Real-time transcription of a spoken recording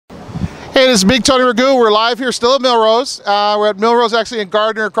Hey, this is Big Tony Ragu. We're live here still at Melrose. We're at Melrose actually in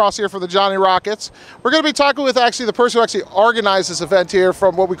Gardner across here from the Johnny Rockets. We're going to be talking with actually the person who actually organized this event here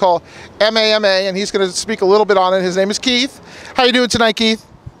from what we call MAMA, and he's going to speak a little bit on it. His name is Keith. How you doing tonight, Keith?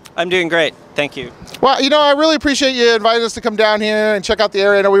 I'm doing great. Thank you. Well, you know, I really appreciate you inviting us to come down here and check out the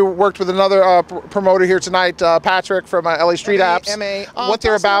area. I know we worked with another promoter here tonight, Patrick from LA Street Apps, what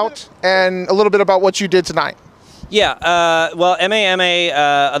they're about, and a little bit about what you did tonight. Yeah, well, MAMA,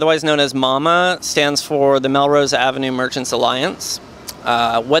 otherwise known as MAMA, stands for the Melrose Avenue Merchants Alliance.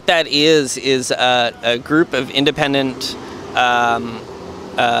 What that is a group of independent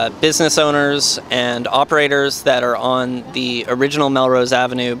business owners and operators that are on the original Melrose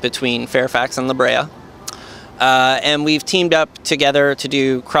Avenue between Fairfax and La Brea. And we've teamed up together to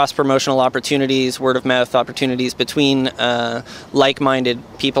do cross-promotional opportunities, word-of-mouth opportunities between like-minded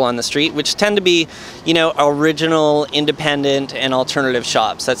people on the street, which tend to be, you know, original, independent, and alternative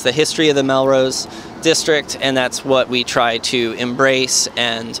shops. That's the history of the Melrose district, and that's what we try to embrace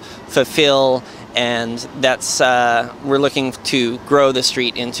and fulfill. And that's we're looking to grow the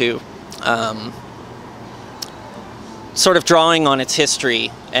street into sort of drawing on its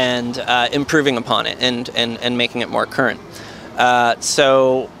history and improving upon it and making it more current.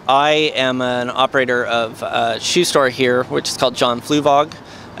 So I am an operator of a shoe store here, which is called John Fluvog.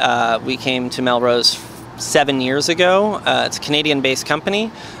 We came to Melrose 7 years ago. It's a Canadian-based company,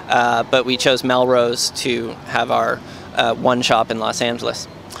 but we chose Melrose to have our one shop in Los Angeles.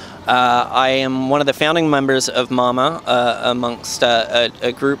 I am one of the founding members of MAMA, amongst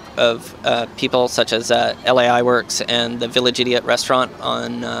a group of people such as LAI Works and the Village Idiot restaurant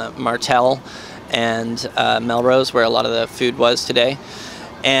on Martel and Melrose, where a lot of the food was today.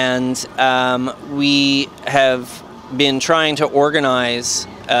 And we have been trying to organize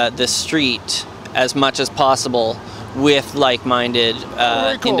the street as much as possible with like-minded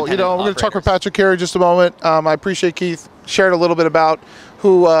Very cool. independent You know, we're going to talk with operators. Patrick here in just a moment. I appreciate Keith shared a little bit about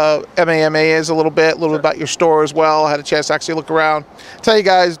who MAMA is, a little bit about your store as well. I had a chance to actually look around. Tell you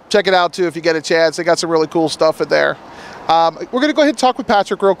guys, check it out too if you get a chance. They got some really cool stuff in there. We're going to go ahead and talk with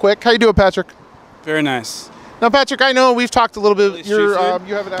Patrick real quick. How you doing, Patrick? Very nice. Now, Patrick, I know we've talked a little bit. You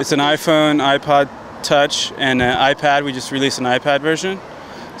have an It's an iPhone, iPod Touch, and an iPad. We just released an iPad version.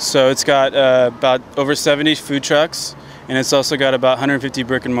 So it's got about over 70 food trucks, and it's also got about 150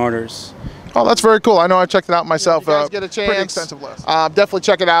 brick and mortars. Oh, that's very cool. I know I checked it out myself. Yeah, if you guys get a chance, pretty extensive list. Definitely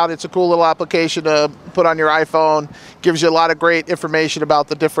check it out. It's a cool little application to put on your iPhone. Gives you a lot of great information about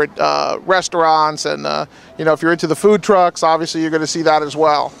the different restaurants, and you know, if you're into the food trucks, obviously you're going to see that as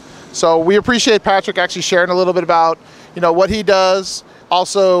well. So we appreciate Patrick actually sharing a little bit about, you know, what he does.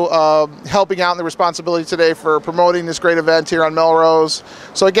 Also helping out in the responsibility today for promoting this great event here on Melrose.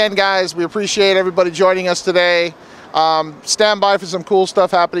 So again, guys, we appreciate everybody joining us today. Stand by for some cool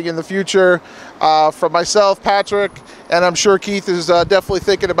stuff happening in the future from myself, Patrick, and I'm sure Keith is definitely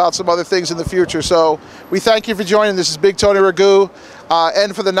thinking about some other things in the future. So we thank you for joining. This is Big Tony Ragu,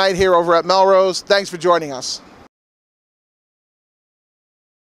 and for the night here over at Melrose. Thanks for joining us.